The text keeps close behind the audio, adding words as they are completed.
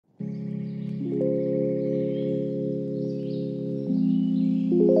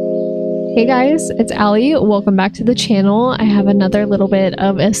Hey guys, it's Allie. Welcome back to the channel. I have another little bit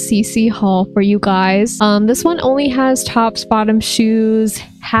of a CC haul for you guys. This one only has tops, bottoms, shoes,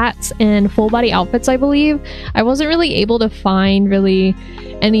 hats, and full body outfits, I believe. I wasn't really able to find really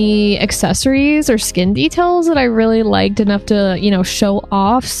any accessories or skin details that I really liked enough to, show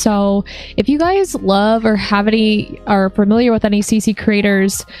off. So if you guys love or have any, are familiar with any CC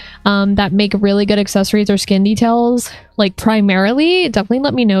creators that make really good accessories or skin details, like primarily, definitely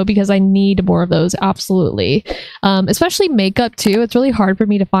let me know because I need more of those. Absolutely. Especially makeup too. It's really hard for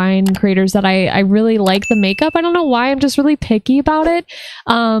me to find creators that I really like the makeup. I don't know why, I'm just really picky about it.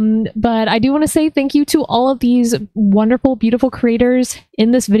 But I do want to say thank you to all of these wonderful, beautiful creators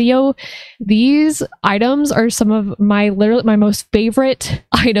in this video. These items are some of my most favorite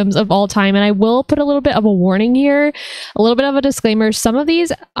items of all time. And I will put a little bit of a warning here, a little bit of a disclaimer. Some of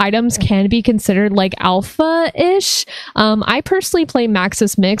these items can be considered like alpha-ish. I personally play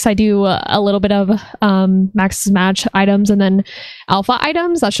Maxis Mix. I do a little bit of Maxis Match items and then alpha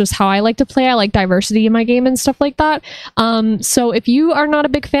items. That's just how I like to play. I like diversity in my game and stuff like that. So if you are not a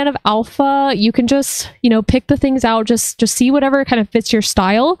big fan of alpha, you can just, pick the things out, just see whatever kind of fits your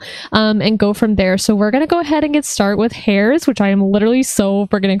style, and go from there. So we're going to go ahead and get started with hairs, which I am literally so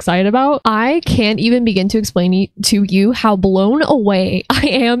freaking excited about. I can't even begin to explain to you how blown away I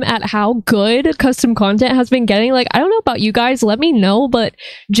am at how good custom content has been getting. Like, I don't know about you guys, let me know, but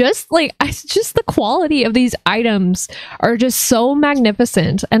just the quality of these items are just so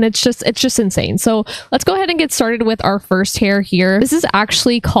magnificent, and it's just insane. So let's go ahead and get started with our first hair here. This is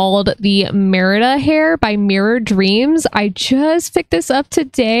actually called the Merida hair by Mirror Dreams. I just picked this up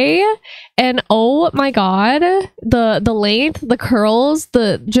today, and oh my god, the length, the curls,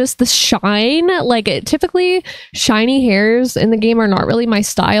 the shine. Like, typically shiny hairs in the game are not really my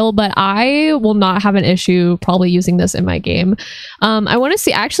style, but I will not have an issue probably using this in my game. I want to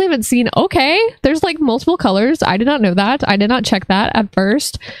see, I actually haven't seen, okay, there's like multiple colors. I did not know that. I did not check that at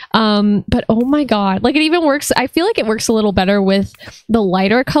first. But oh my god, like, it even works. I feel like it works a little better with the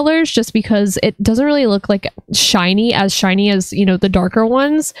lighter colors just because it doesn't really look like shiny as the darker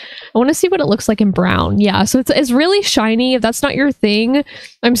ones. I want to see what it looks like in brown. Yeah, so it's really shiny. If that's not your thing,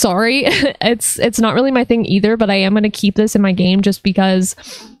 I'm sorry. it's not really my thing either, but I am going to keep this in my game just because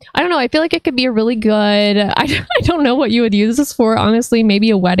I don't know, I feel like it could be a really good, I don't know what you would use this for, honestly, maybe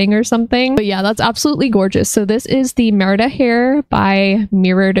a wedding or something. But yeah, that's absolutely gorgeous. So this is the Merida hair by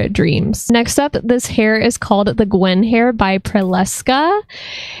Mirrored Dreams. Next up, this hair is called the Gwen hair by Preleska.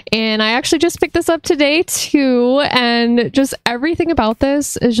 And I actually just picked this up today too. And just everything about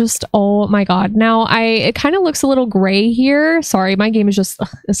this is just, oh my god. Now, it kind of looks a little gray here. Sorry, my game is just,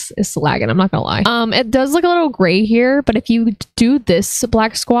 it's lagging, I'm not gonna lie. It does look a little gray here, but if you do this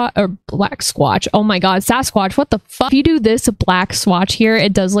black squatch, oh my god, Sasquatch, what the fuck? If you do this black swatch here,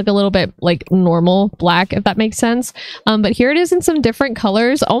 it does look a little bit like normal black, if that makes sense. But here it is in some different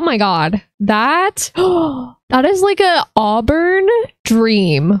colors. Oh my god, that that is like a auburn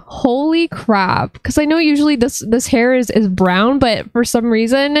dream. Holy crap. Because I know usually this hair is brown, but for some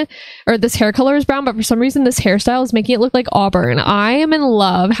reason, or this hair color is brown, but for some reason this hairstyle is making it look like auburn. I am in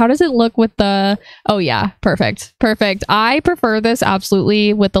love. How does it look with the, oh yeah, perfect. I prefer this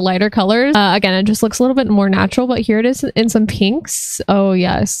absolutely with the lighter colors. Again, it just looks a little bit more natural, but here it is in some pinks. Oh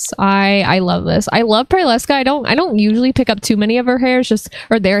yes, I love this. I love Preleska. I don't usually pick up too many of her hairs,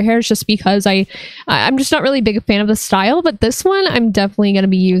 or their hairs, just because I'm just not really big a fan of the style, but this one I'm definitely going to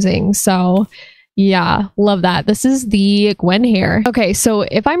be using. So yeah, love that. This is the Gwen hair. Okay, so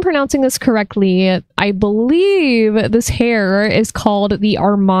if I'm pronouncing this correctly, I believe this hair is called the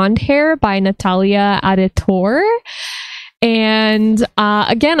Armand hair by Natalia Aditor. And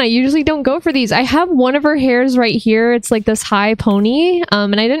again, I usually don't go for these. I have one of her hairs right here. It's like this high pony.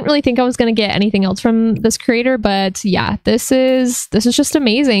 And I didn't really think I was going to get anything else from this creator, but yeah, this is just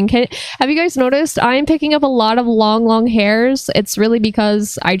amazing. Have you guys noticed I'm picking up a lot of long hairs? It's really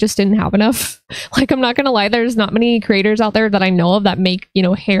because I just didn't have enough. Like, I'm not gonna lie, there's not many creators out there that I know of that make,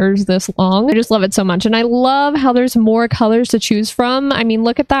 hairs this long. I just love it so much. And I love how there's more colors to choose from. I mean,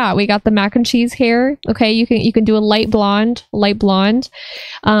 look at that. We got the mac and cheese hair. Okay, you can do a light blonde.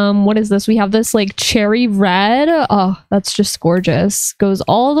 What is this? We have this like cherry red. Oh, that's just gorgeous. Goes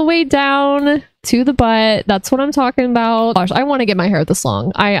all the way down to the butt. That's what I'm talking about. Gosh, I want to get my hair this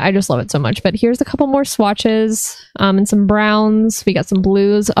long. I just love it so much. But here's a couple more swatches, and some browns. We got some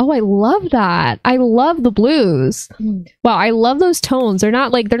blues. Oh, I love that. I love the blues. Wow, I love those tones. They're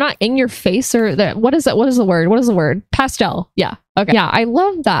not in your face, or what is that? What is the word? Pastel. Yeah. Okay. Yeah, I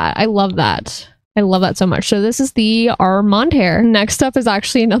love that. I love that so much. So this is the almond hair. Next up is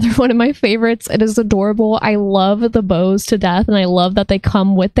actually another one of my favorites. It is adorable. I love the bows to death, and I love that they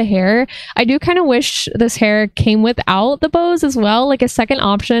come with the hair. I do kind of wish this hair came without the bows as well, like a second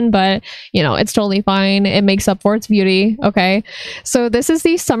option, but you know, it's totally fine. It makes up for its beauty. Okay. So this is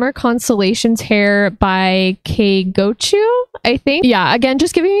the Summer Constellations hair by Keigochu, I think. Yeah, again,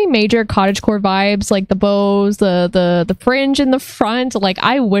 just giving me major cottagecore vibes, like the bows, the fringe in the front. Like,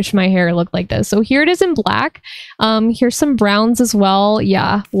 I wish my hair looked like this. So here it is in black. Here's some browns as well.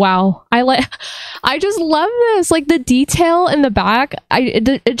 Yeah, wow. I just love this. Like, the detail in the back,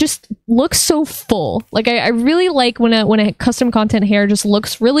 it just looks so full. Like, I really like when a custom content hair just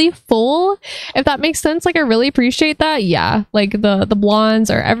looks really full, if that makes sense. Like, I really appreciate that. Yeah, like the blondes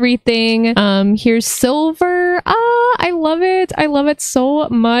are everything. Here's silver. I love it. I love it so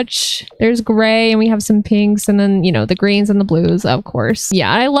much. There's gray, and we have some pinks, and then, you know, the greens and the blues, of course.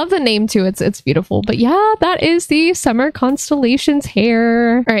 Yeah, I love the name too. It's beautiful. But yeah, that is the Summer Constellations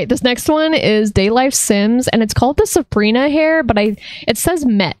hair. All right, this next one is Day Life Sims, and it's called the Sabrina hair, but it says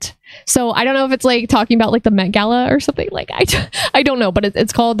Met. So I don't know if it's like talking about like the Met Gala or something. Like, I don't know, but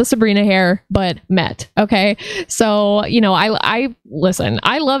it's called the Sabrina hair, but Met. Okay. So, you know, I listen,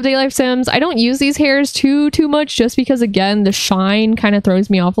 I love Day Life Sims. I don't use these hairs too much, just because, again, the shine kind of throws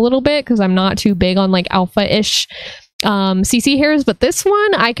me off a little bit, because I'm not too big on like alpha-ish CC hairs, but this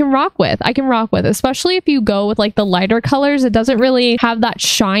one I can rock with. Especially if you go with like the lighter colors. It doesn't really have that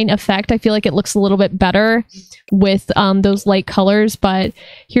shine effect. I feel like it looks a little bit better with those light colors. But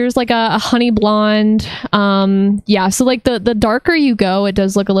here's like a honey blonde. Yeah, so like the darker you go, it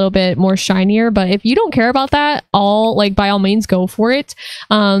does look a little bit more shinier. But if you don't care about that, by all means, go for it.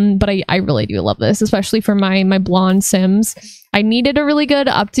 But I really do love this, especially for my blonde Sims. I needed a really good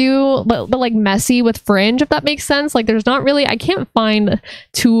updo, but like messy with fringe, if that makes sense. Like, there's not really, I can't find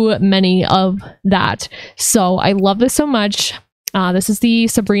too many of that. So I love this so much. This is the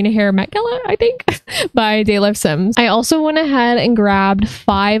Sabrina hair Met Gala, I think, by Day Life Sims. I also went ahead and grabbed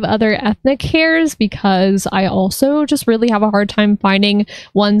 5 other ethnic hairs, because I also just really have a hard time finding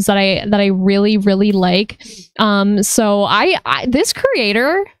ones that I really like. So this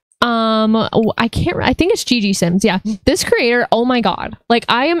creator, I think it's GG Sims. Yeah, this creator, oh my god, like,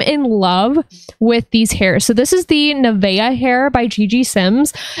 I am in love with these hairs. So this is the Nevea hair by GG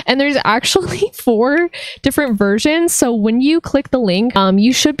Sims, and there's actually 4 different versions. So when you click the link,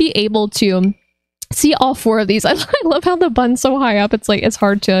 you should be able to see all 4 of these. I love how the bun's so high up. It's like, it's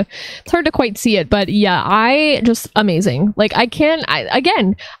hard to quite see it, but yeah, amazing. Like, I can't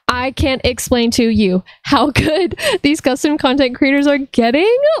explain to you how good these custom content creators are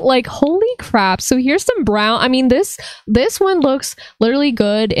getting. Like, holy crap. So here's some brown. I mean, this one looks literally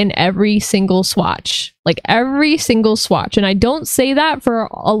good in every single swatch. Like, every single swatch. And I don't say that for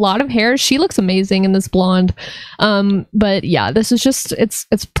a lot of hair. She looks amazing in this blonde. But yeah, this is just, it's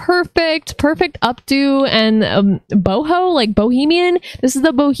perfect updo and boho, like bohemian. This is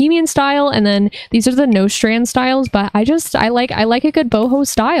the bohemian style, and then these are the no strand styles. But I like a good boho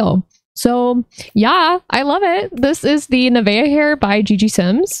style. So yeah, I love it. This is the Nevea hair by GG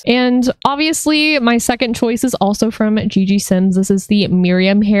Sims. And obviously my second choice is also from GG Sims. This is the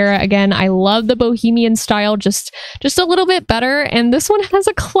Miriam hair. Again, I love the bohemian style just a little bit better. And this one has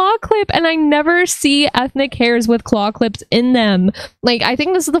a claw clip, and I never see ethnic hairs with claw clips in them. Like, I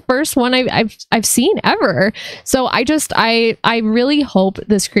think this is the first one I've seen ever. So I really hope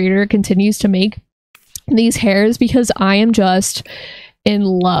this creator continues to make these hairs, because I am just in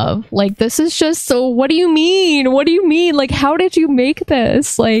love. Like, this is just so, what do you mean? Like, how did you make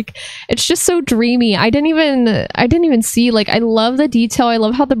this? Like, it's just so dreamy. I didn't even see, like, I love the detail. I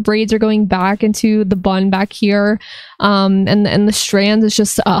love how the braids are going back into the bun back here. And the strands is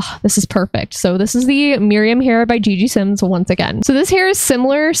just, this is perfect. So this is the Miriam hair by GG Sims once again. So this hair is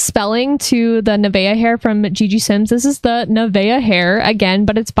similar spelling to the Nevea hair from GG Sims. This is the Nevea hair again,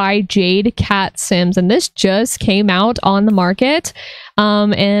 but it's by Jade Cat Sims, and this just came out on the market.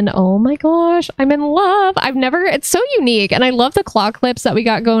 And oh my gosh, I'm in love. It's so unique, and I love the claw clips that we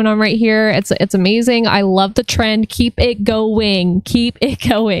got going on right here. It's amazing. I love the trend. Keep it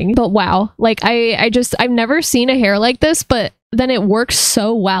going. But wow, like, I've never seen a hair like this, but then it works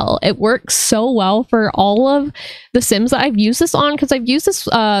so well. It works so well for all of the Sims that I've used this on, because I've used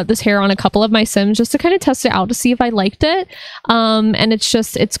this hair on a couple of my Sims just to kind of test it out to see if I liked it. And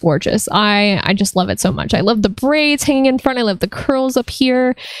it's gorgeous. I just love it so much. I love the braids hanging in front. I love the curls up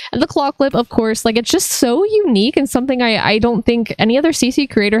here, and the claw clip, of course. Like, it's just so unique, and something I don't think any other CC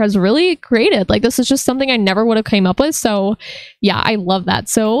creator has really created. Like, this is just something I never would have came up with. So yeah, I love that.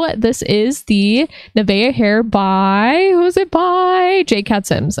 So this is the Nevea hair by, who is it by? by J.Cat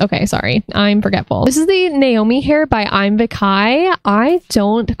Sims. Okay, sorry, I'm forgetful. This is the Naomi hair by I'm Vikai. I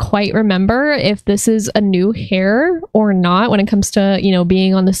don't quite remember if this is a new hair or not when it comes to, you know,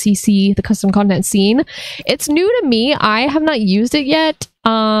 being on the CC, the custom content scene. It's new to me. I have not used it yet.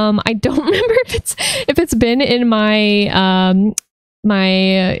 I don't remember if it's been in my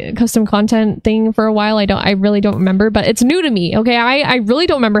my custom content thing for a while. I really don't remember, but it's new to me. Okay, I really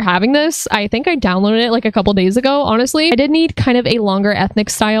don't remember having this. I think I downloaded it like a couple days ago. Honestly, I did need kind of a longer ethnic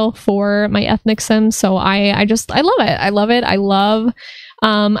style for my ethnic sim, so I love it. I love it. I love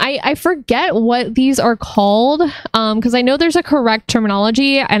I forget what these are called because I know there's a correct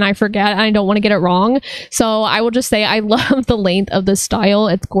terminology and I forget and I don't want to get it wrong, so I will just say I love the length of this style.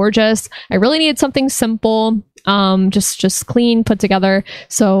 It's gorgeous. I really needed something simple, just clean, put together.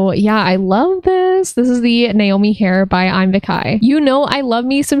 So yeah, I love this. This is the Naomi hair by I'm Vikai. You know I love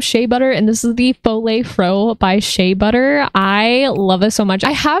me some shea butter, and this is the ft fro by Shea Butter. I love this so much.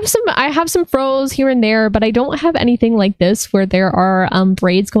 I have some fros here and there, but I don't have anything like this where there are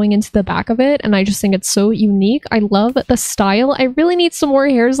braids going into the back of it, and I just think it's so unique. I love the style. I really need some more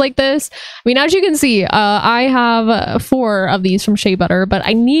hairs like this. I mean, as you can see, I have 4 of these from Shea Butter, but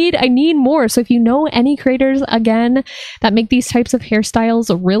I need more. So if you know any creators again that make these types of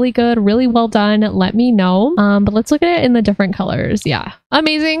hairstyles really good, really well done, let me know. But let's look at it in the different colors. Yeah,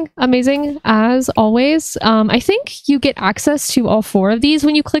 amazing as always. I think you get access to all 4 of these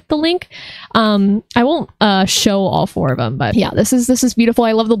when you click the link. I won't show all 4 of them, but yeah, this is beautiful.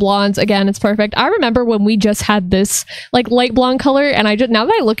 I love the blondes. Again, it's perfect. I remember when we just had this like light blonde color, and now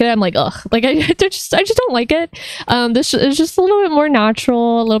that I look at it, I'm like, ugh, like I just don't like it. This is just a little bit more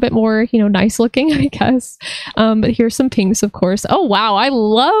natural, a little bit more, you know, nice looking, I guess. But here's some pinks, of course. Oh wow, I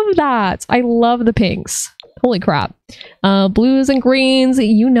love that. I love the pinks. Holy crap. Blues and greens,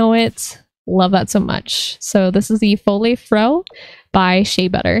 you know it. Love that so much. So this is the ft fro by Shea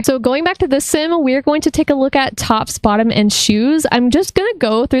Butter. So going back to this sim, we're going to take a look at tops, bottom, and shoes. I'm just gonna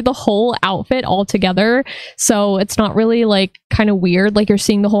go through the whole outfit all together, so it's not really like kind of weird like you're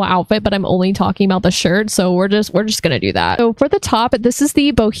seeing the whole outfit, but I'm only talking about the shirt, so we're just gonna do that. So for the top, this is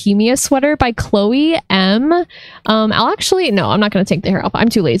the Bohemia sweater by Chloe M. I'll actually, no, I'm not gonna take the hair off. I'm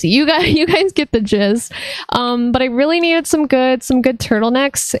too lazy. You guys get the gist. But I really needed some good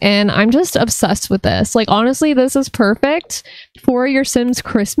turtlenecks, and I'm just obsessed with this. Like honestly, this is perfect for your Sims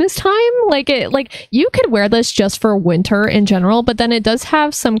Christmas time. Like you could wear this just for winter in general, but then it does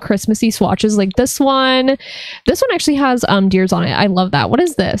have some Christmassy swatches like this one. This one actually has deers on it. I love that. What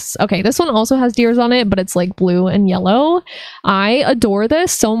is this? Okay, this one also has deers on it, but it's like blue and yellow. I adore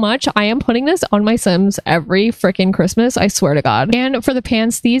this so much. I am putting this on my Sims every freaking Christmas, I swear to God. And for the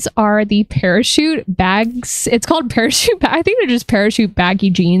pants, these are the parachute bags. It's called parachute bag. I think they're just parachute baggy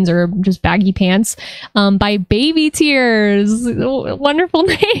jeans or just baggy pants by Baby Tears. Wonderful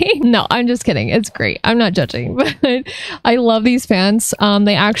name. No, I'm just kidding. It's great. I'm not judging, but I love these pants.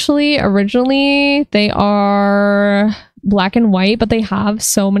 They actually originally they are black and white, but they have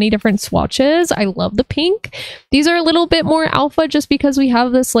so many different swatches. I love the pink. These are a little bit more alpha just because we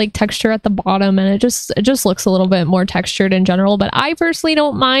have this like texture at the bottom, and it just looks a little bit more textured in general, but I personally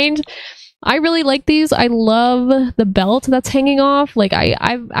don't mind. I really like these. I love the belt that's hanging off. Like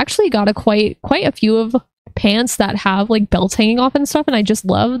I've actually got quite a few of pants that have like belts hanging off and stuff, and I just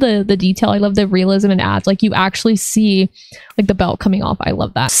love the detail. I love the realism it adds. Like you actually see like the belt coming off. I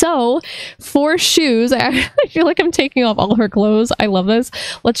love that. So for shoes, I feel like I'm taking off all her clothes. I love this.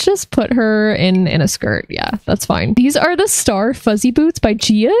 Let's just put her in a skirt. Yeah, that's fine. These are the Star Fuzzy Boots by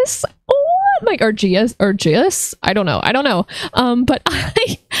Gias. Or Gias. I don't know. But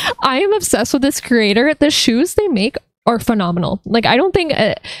I am obsessed with this creator. The shoes they make are phenomenal. Like I don't think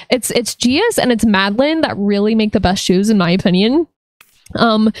it's Gias and it's Madeline that really make the best shoes in my opinion.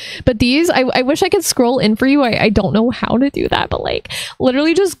 But these I wish I could scroll in for you. I don't know how to do that, but like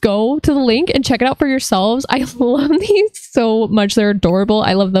literally just go to the link and check it out for yourselves. I love these so much. They're adorable.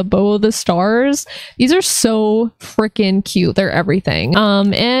 I love the bow of the stars. These are so freaking cute. They're everything.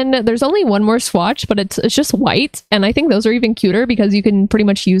 And there's only one more swatch, but it's just white, and I think those are even cuter because you can pretty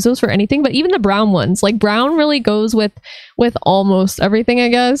much use those for anything. But even the brown ones, like brown really goes with almost everything, I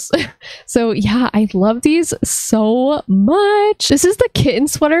guess. So yeah, I love these so much. This is the kitten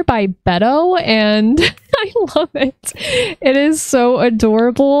sweater by Beto, and I love it. It is so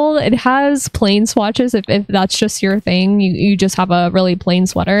adorable. It has plain swatches if that's just your thing. You just have a really plain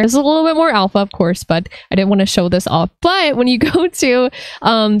sweater. It's a little bit more alpha, of course, but I didn't want to show this off. But when you go to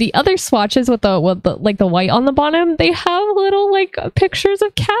the other swatches with the like the white on the bottom, they have little like pictures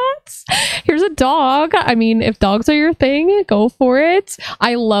of cats. Here's a dog. I mean, if dogs are your thing, go for it.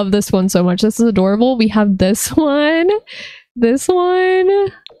 I love this one so much. This is adorable. We have this one. This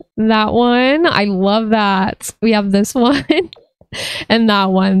one, that one. I love that. We have this one. And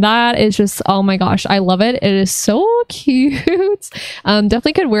that one, that is just, oh my gosh, I love it. It is so cute.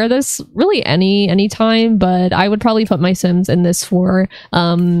 Definitely could wear this really anytime, but I would probably put my Sims in this for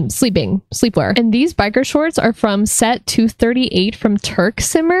sleepwear. And these biker shorts are from set 238 from Turk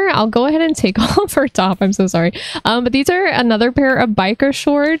Simmer. I'll go ahead and take off her top. I'm so sorry. But these are another pair of biker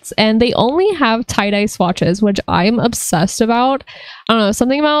shorts, and they only have tie-dye swatches, which I'm obsessed about. I don't know,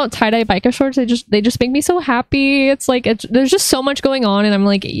 something about tie-dye biker shorts, they just make me so happy. It's like there's just so much going on, and I'm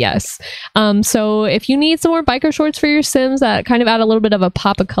like, yes. So if you need some more biker shorts for your Sims that kind of add a little bit of a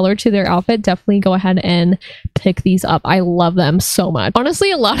pop of color to their outfit, definitely go ahead and pick these up. I love them so much. Honestly,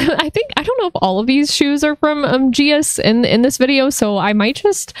 a lot of, I don't know if all of these shoes are from GS in this video, so I might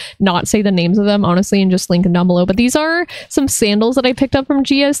just not say the names of them, honestly, and just link them down below. But these are some sandals that I picked up from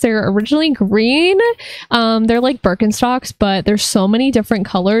GS. They're originally green. They're like Birkenstocks, but there's so many different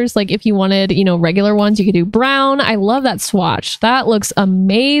colors. Like if you wanted, you know, regular ones, you could do brown. I love that swatch. That looks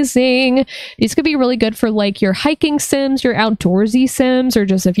amazing. These could be really good for like your hiking Sims, your outdoorsy Sims, or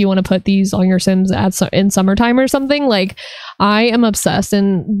just if you want to put these on your Sims in summertime or something. Like, I am obsessed,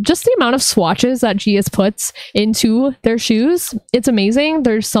 and just the amount of swatches that GS puts into their shoes, it's amazing.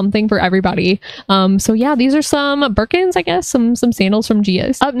 There's something for everybody. So yeah, these are some Birkins, I guess, some sandals from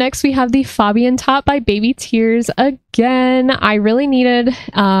GS. Up next, we have the Fabian top by Baby Tears. Again, I really needed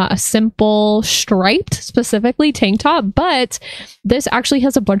a simple striped, specifically tank top, but this actually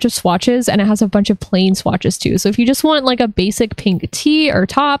has a bunch of swatches, and it has a bunch of plain swatches too. So if you just want like a basic pink tee or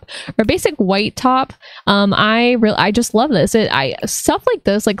top, or a basic white top, I just love this. Stuff like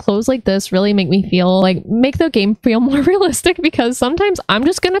this, like clothes like this, really make the game feel more realistic, because sometimes I'm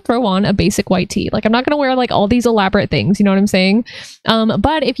just gonna throw on a basic white tee. Like, I'm not gonna wear like all these elaborate things, you know what I'm saying?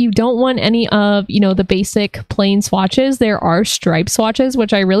 But if you don't want any of, you know, the basic plain swatches, there are striped swatches,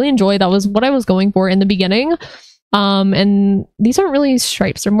 which I really enjoy. That was what I was going for in the beginning. And these aren't really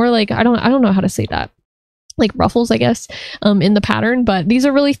stripes. They're more like, I don't know how to say that. Like ruffles, I guess, in the pattern, but these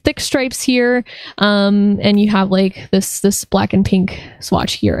are really thick stripes here, and you have like this black and pink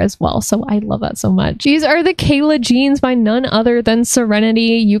swatch here as well, so I love that so much. These are the Kayla jeans by none other than Serenity.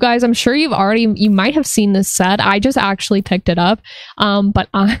 You guys, I'm sure you might have seen this set. I just actually picked it up, but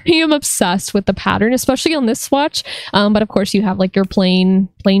I am obsessed with the pattern, especially on this swatch. But of course you have like your plain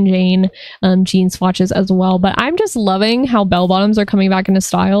Jane jean swatches as well, but I'm just loving how bell bottoms are coming back into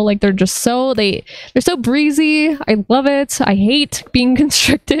style. Like, they're just so they're so breezy. I love it. I hate being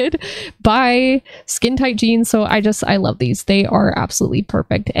constricted by skin tight jeans, so I love these. They are absolutely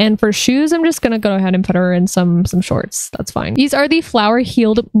perfect. And for shoes, I'm just gonna go ahead and put her in some shorts. That's fine. These are the flower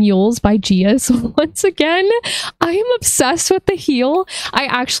heeled mules by GS. Once again, I am obsessed with the heel. I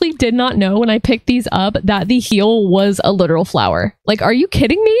actually did not know when I picked these up that the heel was a literal flower. Like, are you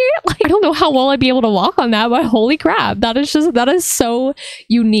kidding me? Like, I don't know how well I'd be able to walk on that, but holy crap, that is so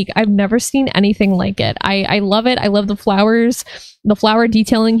unique. I've never seen anything like it. I love it. I love the flowers, the flower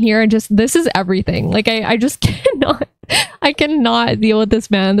detailing here, and just, this is everything. Like, I just cannot deal with this,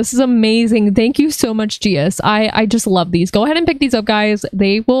 man. This is amazing. Thank you so much, GS. I just love these. Go ahead and pick these up, guys.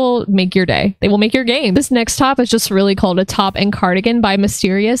 They will make your day. They will make your game. This next top is just really called a top and cardigan by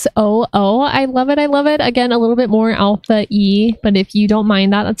Mysterious OO. I love it. I love it. Again, a little bit more alpha E, but if you don't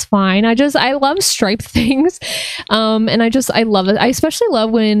mind that, that's fine. I love striped things. And I love it. I especially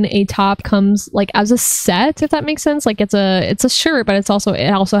love when a top comes like as a set, if that makes sense. Like, it's a shirt, but it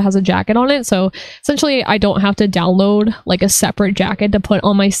also has a jacket on it. So essentially I don't have to download like a separate jacket to put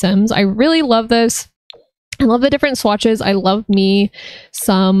on my Sims. I really love this. I love the different swatches. I love me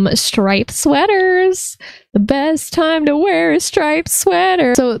some striped sweaters. The best time to wear a striped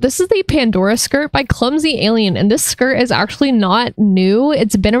sweater. So this is the Pandora skirt by Clumsy Alien, and this skirt is actually not new.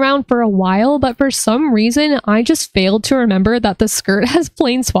 It's been around for a while, but for some reason I just failed to remember that the skirt has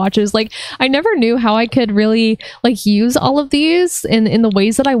plain swatches. Like, I never knew how I could really like use all of these in the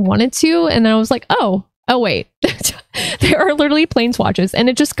ways that I wanted to, and then I was like, oh wait. There are literally plain swatches, and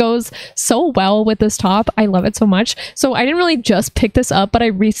it just goes so well with this top. I love it so much. So I didn't really just pick this up, but I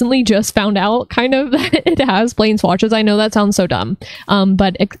recently just found out kind of that it has plain swatches. I know that sounds so dumb,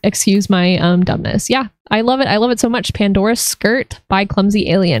 but excuse my dumbness. Yeah, I love it. I love it so much. Pandora skirt by Clumsy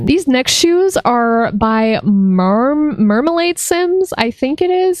Alien. These next shoes are by Marmalade Sims, I think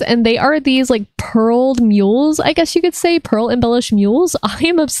it is, and they are these like pearled mules, I guess you could say, pearl embellished mules. I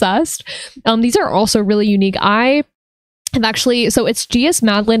am obsessed. These are also really unique. I've actually, so it's GS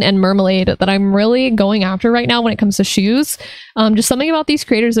Madeline and Mermelade that I'm really going after right now when it comes to shoes. Just something about these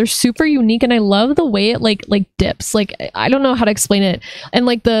creators, they're super unique, and I love the way it like dips. Like, I don't know how to explain it. And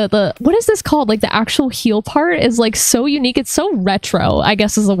like the what is this called? Like the actual heel part is like so unique. It's so retro, I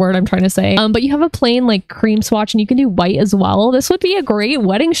guess is the word I'm trying to say. But you have a plain like cream swatch, and you can do white as well. This would be a great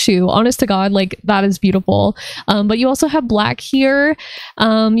wedding shoe, honest to God. Like, that is beautiful. But you also have black here.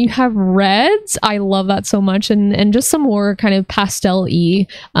 You have reds. I love that so much, and just some more kind of pastel-y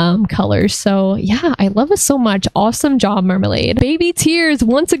colors. So yeah, I love this so much. Awesome job, Mermelade. Baby Tears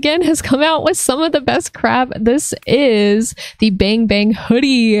once again has come out with some of the best crap. This is the Bang Bang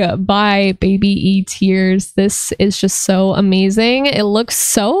hoodie by Baby E Tears. This is just so amazing. It looks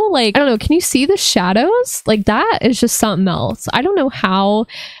so like, I don't know, can you see the shadows? Like, that is just something else. I don't know how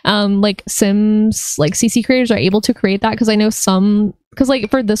like Sims, like CC creators are able to create that, because I know some, because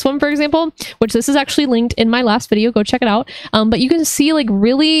like for this one, for example, which this is actually linked in my last video, go check it out. But you can see like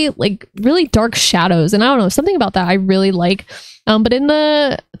really dark shadows, and I don't know, something about that I really like. But in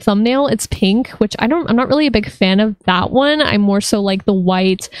the thumbnail, it's pink, which I'm not really a big fan of that one. I'm more so like the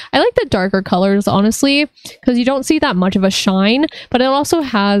white. I like the darker colors, honestly, because you don't see that much of a shine, but it also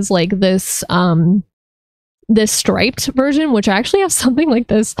has like this this striped version, which I actually have something like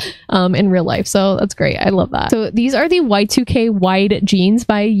this in real life, so that's great. I love that. So these are the Y2K wide jeans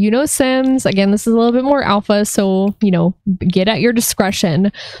by Sims. Again, this is a little bit more alpha, so you know, get at your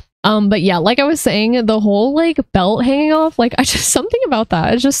discretion. But yeah, like I was saying, the whole like belt hanging off, like I just, something about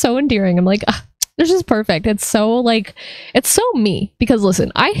that is just so endearing. I'm like, this is perfect. It's so like, it's so me, because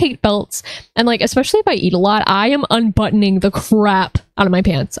listen, I hate belts, and like, especially if I eat a lot, I am unbuttoning the crap out of my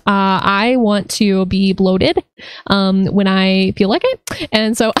pants. I want to be bloated when I feel like it,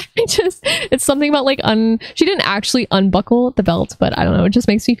 and so I just, it's something about like she didn't actually unbuckle the belt, but I don't know, it just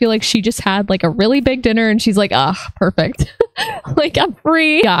makes me feel like she just had like a really big dinner and she's like, perfect. Like, I'm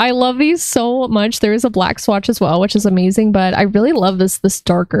free. Yeah, I love these so much. There is a black swatch as well, which is amazing, but I really love this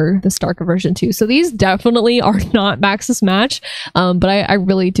darker version too. So these definitely are not Max's match, but I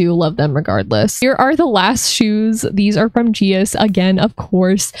really do love them regardless. Here are the last shoes. These are from GS again, of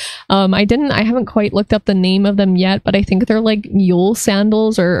course. I haven't quite looked up the name of them yet, but I think they're like mule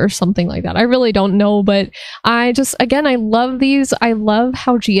sandals or something like that. I really don't know, but I just, again, I love these. I love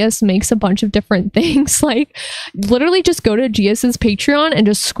how GS makes a bunch of different things. Like, literally just go to GS's Patreon and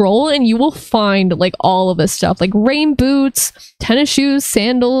just scroll, and you will find like all of this stuff, like rain boots, tennis shoes,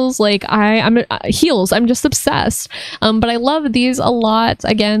 sandals, like I'm heels. I'm just obsessed. But I love these a lot.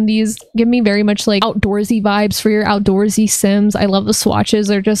 Again, these give me very much like outdoorsy vibes for your outdoorsy Sims. I love the swatches.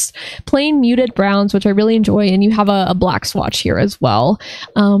 They're just plain muted browns, which I really enjoy, and you have a black swatch here as well.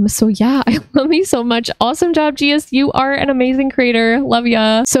 So yeah, I love these so much. Awesome job, GS. You are an amazing creator. Love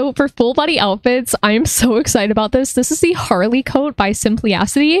ya. So for full body outfits, I am so excited about this. This is the Harley coat by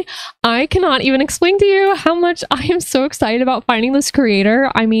Simplicity. I cannot even explain to you how much I am so excited about finding this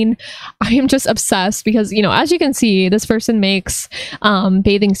creator. I mean, I am just obsessed because, you know, as you can see, this person makes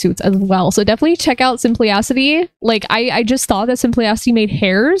bathing suits as well. So definitely check out Simplicity. Like, I just thought that Simplicity made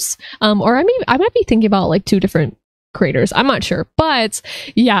hairs, or I might be thinking about like two different creators, I'm not sure, but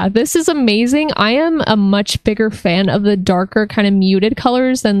yeah, this is amazing. I am a much bigger fan of the darker kind of muted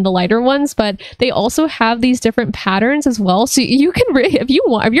colors than the lighter ones, but they also have these different patterns as well, so you can really, if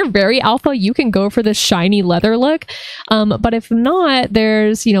you're very alpha, you can go for this shiny leather look, but if not,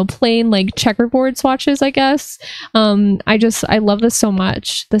 there's, you know, plain like checkerboard swatches, I guess. I love this so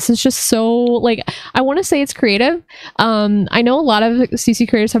much. This is just so, like, I want to say it's creative. I know a lot of CC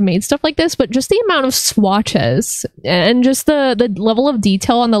creators have made stuff like this, but just the amount of swatches and just the level of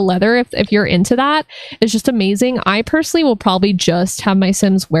detail on the leather, if you're into that, is just amazing. I personally will probably just have my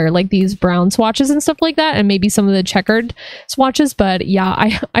Sims wear like these brown swatches and stuff like that, and maybe some of the checkered swatches, but yeah,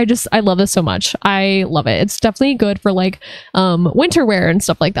 I love this so much. I love it. It's definitely good for like winter wear and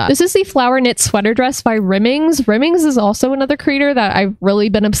stuff like that. This is the flower knit sweater dress by Rimmings. Rimmings is also another creator that I've really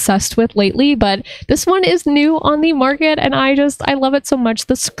been obsessed with lately, but this one is new on the market, and I love it so much.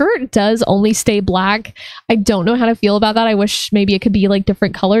 The skirt does only stay black. I don't know how to feel about that. I wish maybe it could be like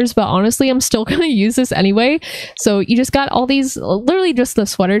different colors, but honestly, I'm still gonna use this anyway. So you just got all these, literally just the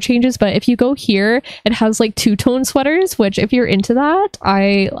sweater changes, but if you go here, it has like two-tone sweaters, which if you're into that,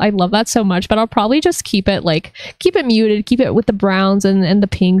 I love that so much, but I'll probably just keep it muted, keep it with the browns and the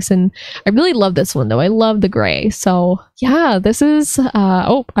pinks, and I really love this one though. I love the gray. So yeah, this is,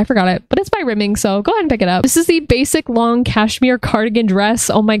 oh, I forgot it, but it's by Rimming, so go ahead and pick it up. This is the basic long cashmere cardigan dress.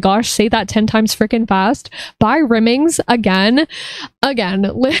 Oh my gosh, say that 10 times freaking fast. By Rimmings again.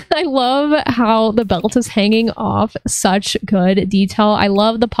 I love how the belt is hanging off, such good detail. I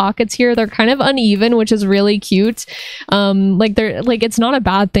love the pockets here. They're kind of uneven, which is really cute. Like they're like, it's not a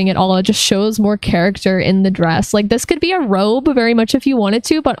bad thing at all. It just shows more character in the dress. Like this could be a robe very much if you wanted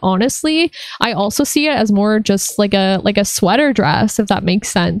to, but honestly, I also see it as more just like a sweater dress, if that makes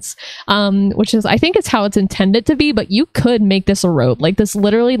sense. Which is, I think it's how it's intended to be, but you could make this a robe. Like this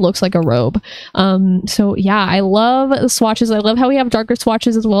literally looks like a robe. So yeah, I love the swatches. I love how we have darker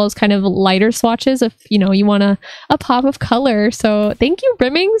swatches as well as kind of lighter swatches if you know you want a pop of color. So thank you,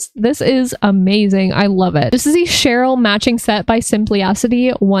 Rimmings. This is amazing. I love it. This is the Cheryl matching set by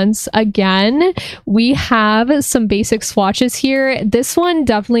Simplicity. Once again, we have some basic swatches here. This one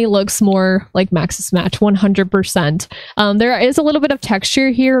definitely looks more like Max's Match 100%. There is a little bit of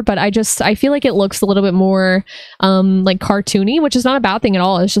texture here, but I feel like it looks a little bit more like cartoony, which is not a bad thing at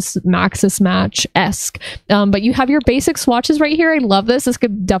all. It's just Max's Match-esque. But you have your basic swatches right here. I love this. This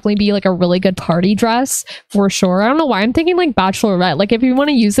could definitely be like a really good party dress for sure. I don't know why I'm thinking like bachelorette. Like if you want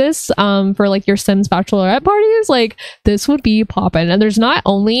to use this for like your Sims bachelorette parties, like this would be poppin'. And there's not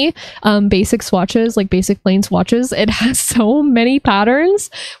only basic swatches, like basic plain swatches, it has so many patterns,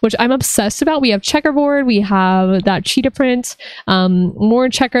 which I'm obsessed about. We have checkerboard, we have that cheetah print, more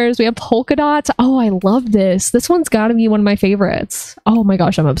checkers, we have polka dots. Oh, I love this. This one's gotta be one of my favorites. Oh my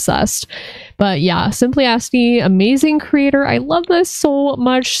gosh, I'm obsessed. But yeah, Simplicity, amazing creator. I love this so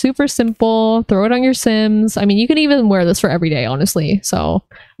much. Super simple. Throw it on your Sims. I mean, you can even wear this for every day, honestly. So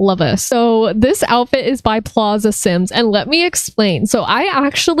love this. So this outfit is by Plaza Sims, and let me explain. So I'm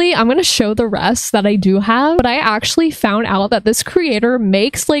going to show the rest that I do have, but I actually found out that this creator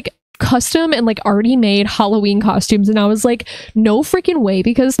makes like custom and like already made Halloween costumes, and I was like, no freaking way,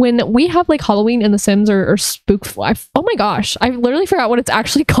 because when we have like Halloween in the Sims or spook, oh my gosh, I literally forgot what it's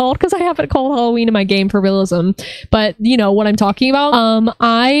actually called because I have it called Halloween in my game for realism, but you know what I'm talking about.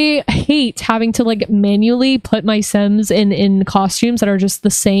 I hate having to like manually put my Sims in costumes that are just the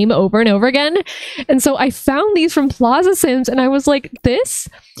same over and over again, and so I found these from Plaza Sims and I was like, this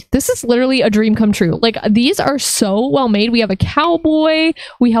is literally a dream come true. Like these are so well made. We have a cowboy,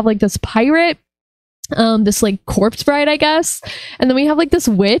 we have like this pirate, this like corpse bride, I guess, and then we have like this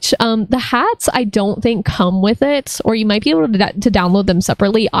witch. The hats I don't think come with it, or you might be able to download them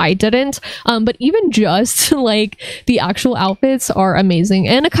separately. I didn't, but even just like the actual outfits are amazing,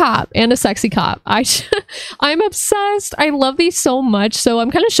 and a cop, and a sexy cop. I'm obsessed. I love these so much, so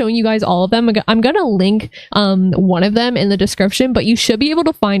I'm kind of showing you guys all of them. I'm gonna link one of them in the description, but you should be able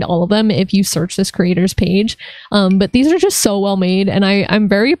to find all of them if you search this creator's page. But these are just so well made, and I'm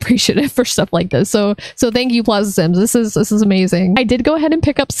very appreciative for stuff like this. So thank you, Plaza Sims. This is amazing. I did go ahead and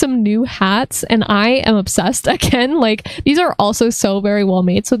pick up some new hats, and I am obsessed again. Like these are also so very well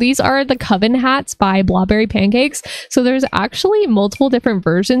made. So these are the Coven hats by Blobberry Pancakes. So there's actually multiple different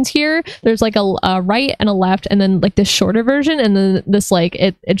versions here. There's like a right and a left, and then like this shorter version, and then this like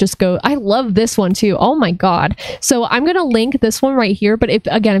it just goes. I love this one too. Oh my god. So I'm gonna link this one right here. But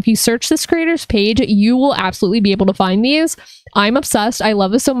if you search this creator's page, you will absolutely be able to find these. I'm obsessed. I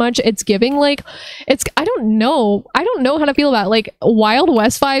love this so much. It's giving like, I don't know how to feel about it. Like Wild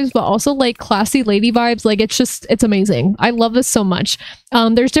West vibes, but also like classy lady vibes. Like it's amazing. I love this so much.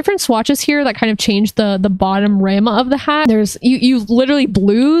 There's different swatches here that kind of change the bottom rim of the hat. There's you literally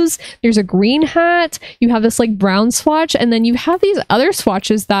blues, there's a green hat, you have this like brown swatch, and then you have these other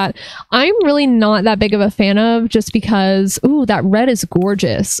swatches that I'm really not that big of a fan of, just because ooh, that red is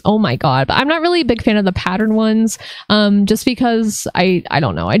gorgeous. Oh my god. But I'm not really a big fan of the pattern ones, just because I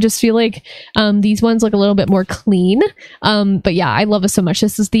don't know, I just feel like these ones look a little bit more clean. But yeah, I love it so much.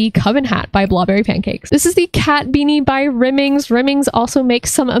 This is the Coven hat by Blobberry Pancakes. This is the cat beanie by Rimmings. Rimmings also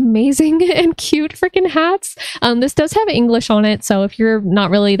makes some amazing and cute freaking hats. This does have English on it, so if you're not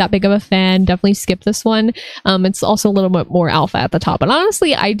really that big of a fan, definitely skip this one. It's also a little bit more alpha at the top, but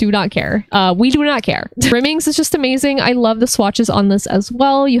honestly, I do not care. We do not care. Rimmings is just amazing. I love the swatches on this as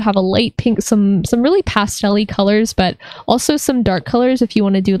well. You have a light pink, some really pastel-y colors, but also some dark colors if you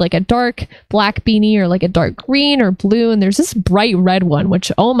want to do like a dark black beanie or like a dark green or blue. And there's this bright red one,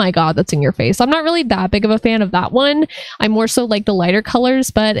 which oh my god, that's in your face. I'm not really that big of a fan of that one. I'm more so like the lighter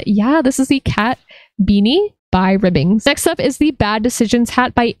colors, but yeah, this is the cat beanie by Rimmings. Next up is the Bad Decisions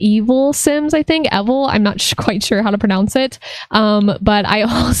hat by Evil Sims, I think. Evil, I'm not quite sure how to pronounce it. But I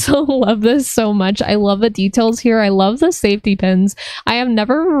also love this so much. I love the details here. I love the safety pins. I have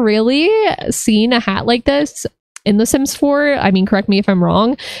never really seen a hat like this in The Sims 4. I mean, correct me if I'm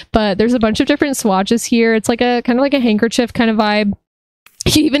wrong, but there's a bunch of different swatches here. It's like a kind of like a handkerchief kind of vibe.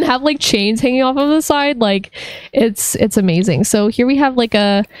 You even have like chains hanging off of the side. Like it's amazing. So here we have like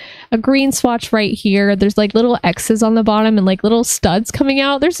a green swatch right here. There's like little X's on the bottom and like little studs coming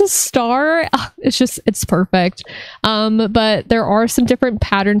out. There's a star. It's perfect. But there are some different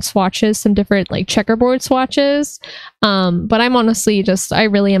pattern swatches, some different like checkerboard swatches. But I'm honestly I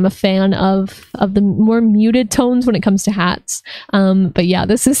really am a fan of the more muted tones when it comes to hats. But yeah,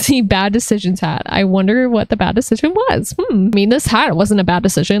 this is the bad decisions hat. I wonder what the bad decision was. I mean, this hat wasn't a bad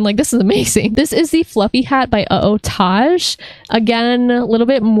decision. Like, this is amazing. This is the fluffy hat by ኦppen. Again, a little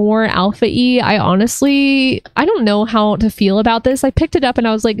bit more alpha-y. I don't know how to feel about this. I picked it up and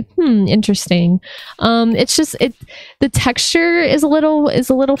I was like, interesting. The texture is a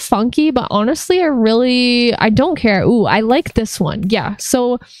little funky, but honestly, I don't care. Ooh, I like this one. Yeah.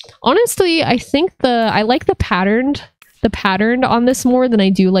 So honestly, I think I like the patterned on this more than I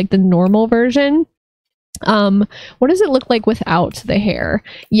do like the normal version. What does it look like without the hair?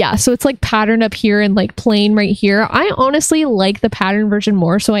 Yeah, so it's like patterned up here and like plain right here. I honestly like the pattern version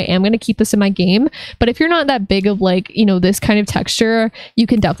more, so I am going to keep this in my game. But if you're not that big of like, you know, this kind of texture, you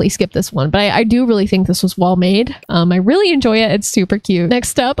can definitely skip this one. But I do really think this was well made. I really enjoy it. It's super cute.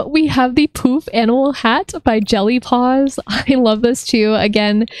 Next up, we have the Poof Animal Hat by Jelly Paws. I love this too.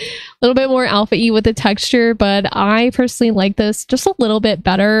 Again, a little bit more alpha-y with the texture, but I personally like this just a little bit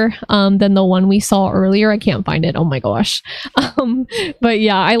better than the one we saw earlier. I can't find it. Oh my gosh. But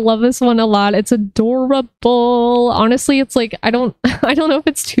yeah, I love this one a lot. It's adorable. Honestly, it's like, I don't know if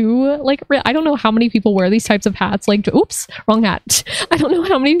it's too like, I don't know how many people wear these types of hats. Like, oops, wrong hat. I don't know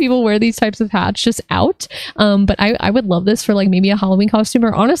how many people wear these types of hats just out. But I would love this for like maybe a Halloween costume,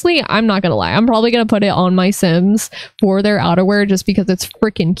 or honestly, I'm not gonna lie, I'm probably gonna put it on my Sims for their outerwear just because it's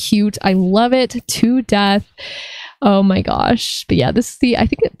freaking cute. I love it to death. Oh my gosh. But yeah, this is the, I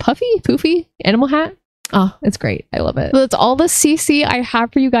think poofy animal hat. Oh, it's great. I love it. So that's all the CC I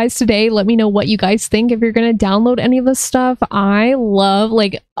have for you guys today. Let me know what you guys think if you're going to download any of this stuff. I love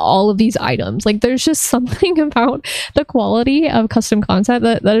like all of these items. Like, there's just something about the quality of custom content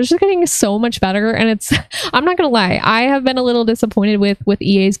that is just getting so much better. And it's, I'm not gonna lie, I have been a little disappointed with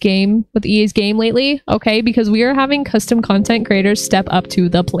EA's game lately. Okay, because we are having custom content creators step up to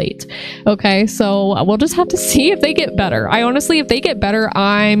the plate. Okay, so we'll just have to see if they get better. I honestly, if they get better,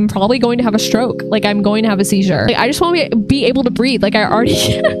 I'm probably going to have a stroke. Like, I'm going to have a seizure. Like, I just want to be able to breathe. Like, I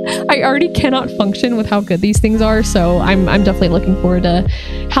already cannot function with how good these things are. So I'm definitely looking forward to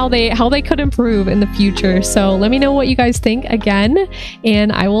how they could improve in the future. So let me know what you guys think again,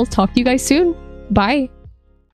 and I will talk to you guys soon. Bye.